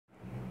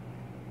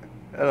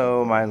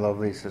Hello, my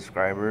lovely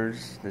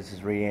subscribers. This is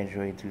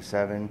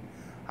RayAngel827.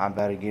 I'm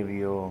about to give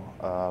you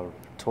a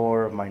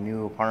tour of my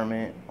new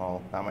apartment.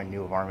 Well, not my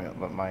new apartment,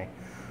 but my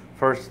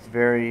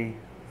very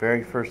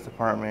first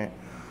apartment.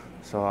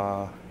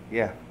 So,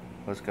 yeah,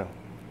 let's go.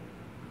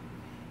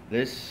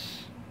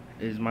 This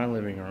is my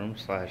living room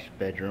slash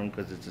bedroom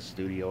because it's a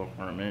studio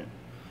apartment.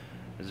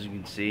 As you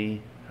can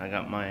see, I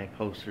got my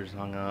posters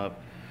hung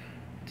up.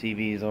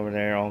 TV's over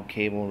there, all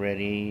cable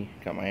ready.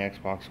 Got my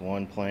Xbox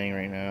One playing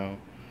right now.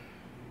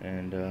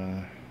 And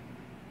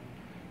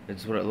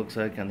this is what it looks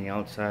like on the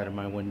outside of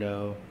my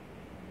window.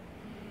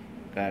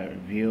 Got a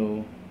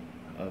view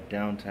of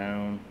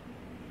downtown.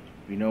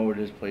 If you know where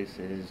this place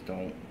is,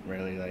 don't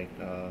really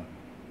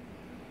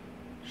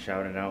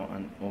shout it out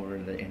over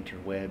the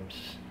interwebs.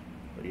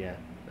 But yeah,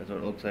 that's what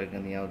it looks like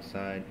on the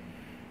outside.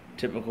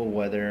 Typical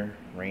weather,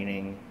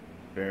 raining.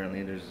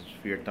 Apparently there's a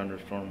severe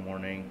thunderstorm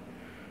warning.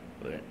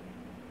 But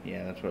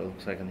yeah, that's what it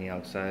looks like on the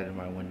outside of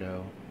my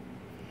window.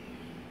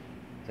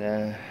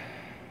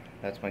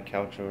 That's my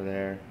couch over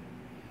there.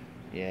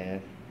 Yeah,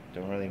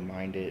 don't really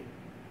mind it.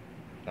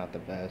 Not the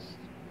best.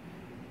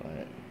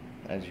 But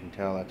as you can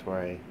tell, that's where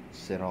I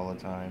sit all the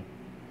time.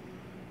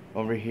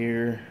 Over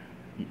here,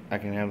 I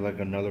can have like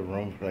another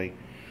room for like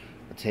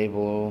a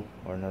table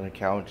or another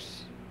couch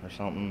or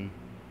something.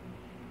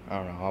 I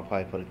don't know. I'll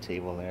probably put a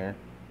table there.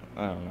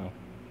 I don't know.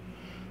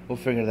 We'll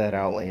figure that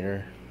out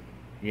later.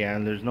 Yeah,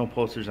 and there's no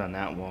posters on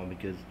that wall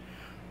because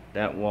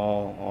that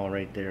wall all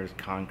right there is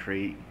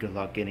concrete. Good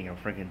luck getting a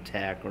freaking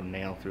tack or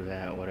nail through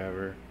that,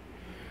 whatever.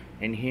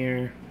 In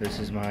here, this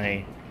is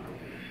my...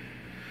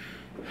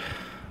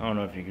 I don't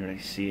know if you can really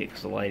see it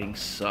because the lighting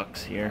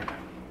sucks here.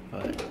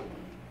 But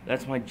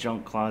that's my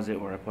junk closet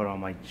where I put all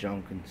my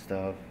junk and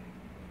stuff.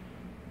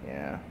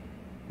 Yeah.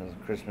 There's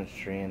a Christmas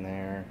tree in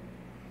there.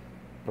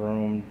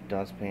 Broom,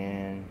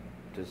 dustpan.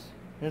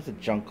 There's a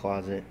junk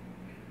closet.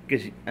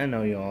 Because I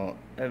know y'all...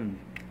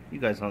 You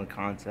guys know the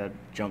concept,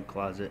 junk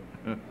closet.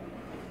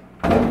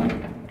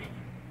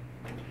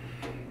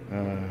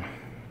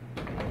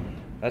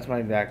 That's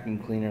my vacuum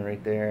cleaner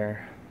right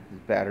there.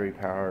 It's battery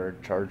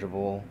powered,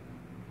 chargeable.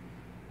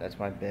 That's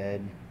my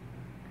bed.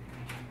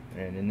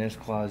 And in this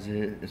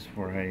closet is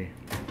where I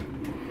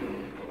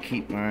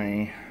keep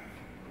my...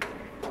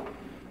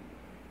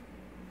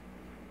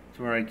 It's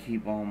where I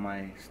keep all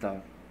my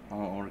stuff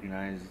all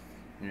organized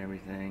and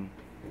everything.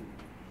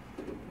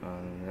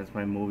 That's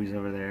my movies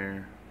over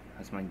there.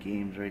 That's my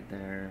games right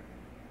there.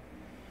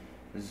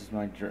 This is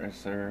my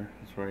dresser.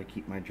 That's where I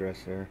keep my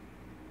dresser.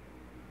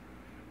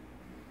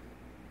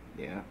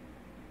 Yeah.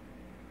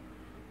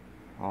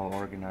 All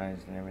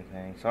organized and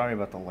everything. Sorry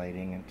about the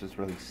lighting. It just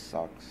really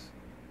sucks.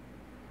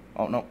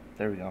 Oh, no.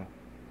 There we go.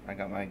 I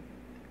got my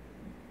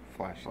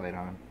flashlight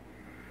on.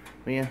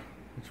 But yeah,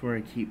 that's where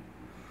I keep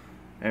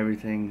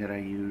everything that I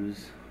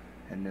use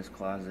in this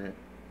closet.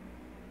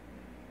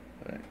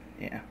 But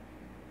yeah.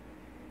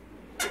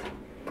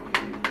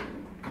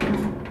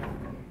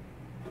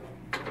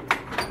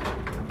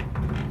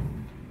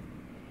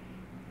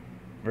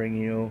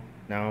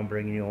 Now I'm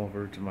bringing you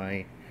over to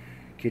my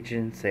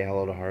kitchen. Say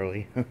hello to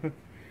Harley.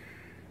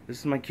 This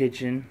is my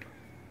kitchen.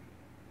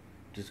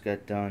 Just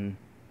got done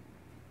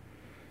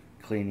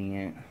cleaning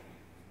it.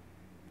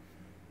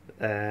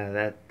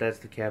 That's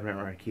the cabinet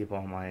where I keep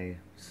all my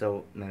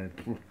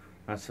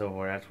not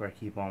silverware. That's where I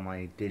keep all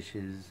my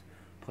dishes,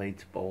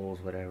 plates, bowls,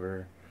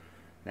 whatever.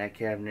 That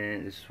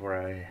cabinet is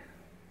where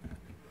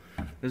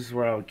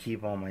I would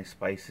keep all my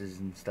spices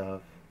and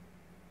stuff.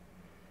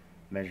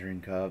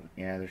 Measuring cup.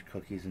 Yeah, there's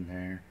cookies in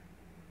there.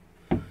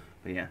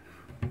 But yeah.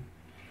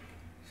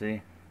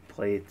 See?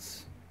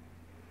 Plates,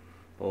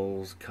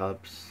 bowls,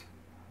 cups,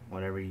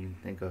 whatever you can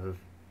think of.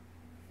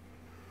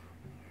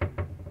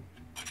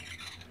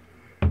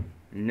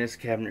 In this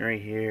cabinet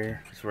right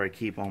here is where I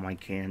keep all my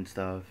canned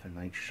stuff and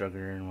like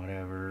sugar and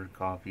whatever,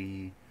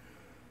 coffee.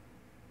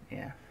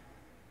 Yeah.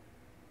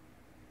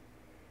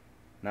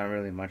 Not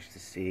really much to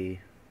see,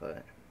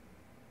 but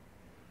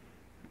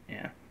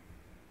yeah.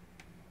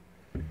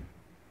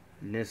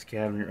 In this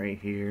cabinet right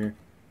here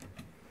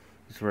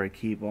is where I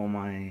keep all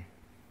my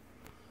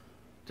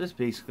just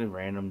basically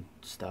random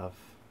stuff,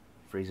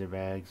 freezer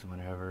bags,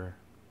 whatever.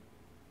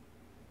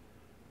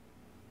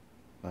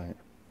 But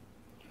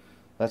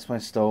that's my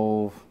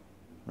stove,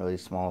 really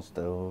small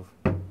stove,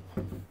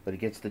 but it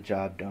gets the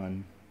job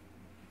done.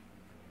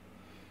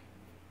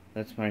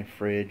 That's my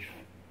fridge,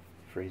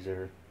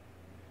 freezer,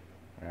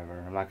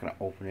 whatever. I'm not gonna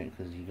open it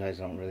because you guys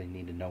don't really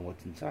need to know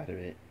what's inside of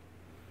it.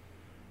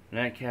 And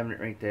that cabinet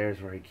right there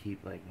is where I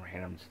keep like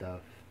random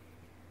stuff.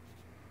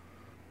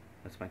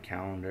 That's my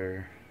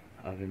calendar,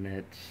 oven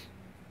mitts.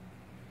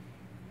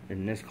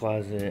 In this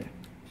closet,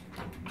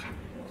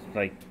 it's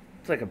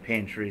like a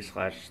pantry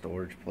slash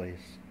storage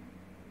place.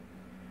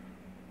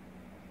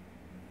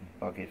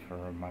 Bucket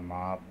for my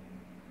mop.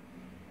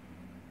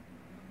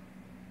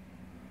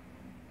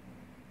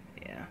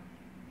 Yeah.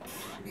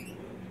 In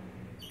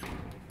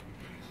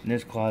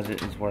this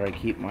closet is where I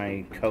keep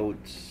my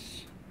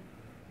coats.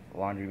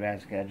 Laundry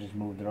basket. I just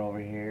moved it over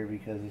here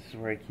because this is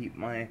where I keep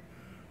my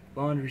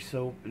laundry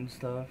soap and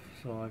stuff,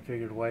 so I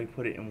figured why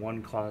put it in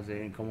one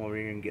closet and come over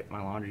here and get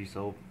my laundry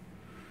soap,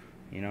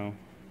 you know.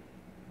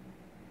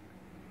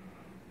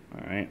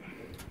 Alright.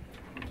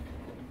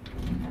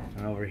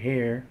 Over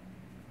here,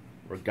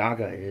 where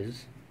Gaga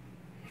is,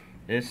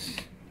 this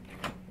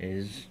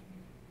is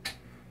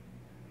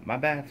my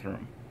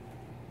bathroom.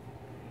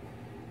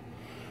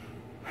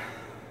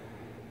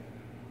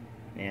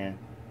 Yeah,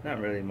 not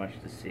really much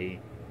to see.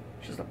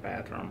 It's just a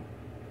bathroom.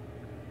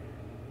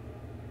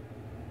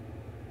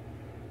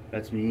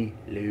 That's me,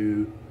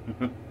 Lou.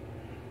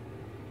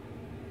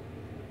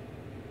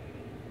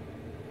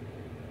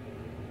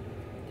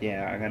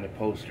 Yeah, I got a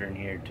poster in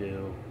here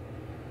too.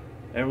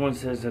 Everyone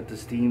says that the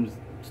steam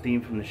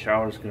from the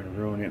shower is gonna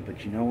ruin it,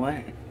 but you know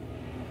what?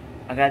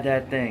 I got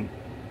that thing.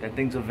 That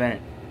thing's a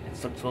vent. It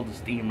sucks all the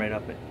steam right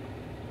up it.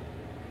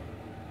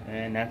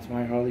 And that's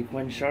my Harley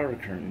Quinn shower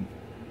curtain.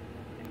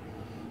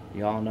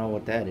 Y'all know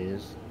what that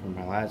is from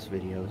my last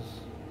videos.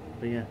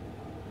 But yeah,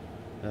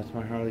 that's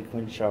my Harley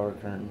Quinn shower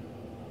curtain.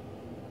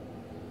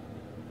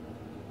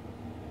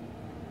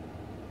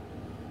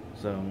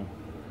 So,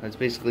 that's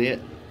basically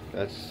it.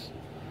 That's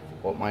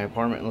what my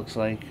apartment looks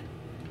like.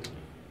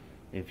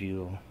 If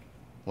you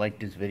like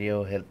this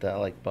video, hit that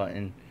like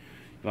button.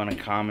 If you want to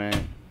comment,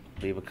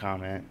 leave a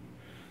comment.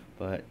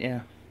 But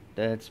yeah,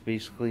 that's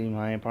basically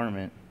my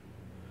apartment.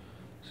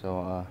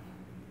 So,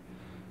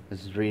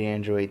 this is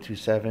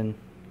ReAndrew827.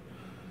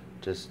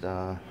 Just,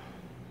 yeah,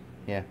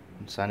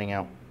 I'm signing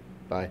out.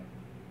 Bye.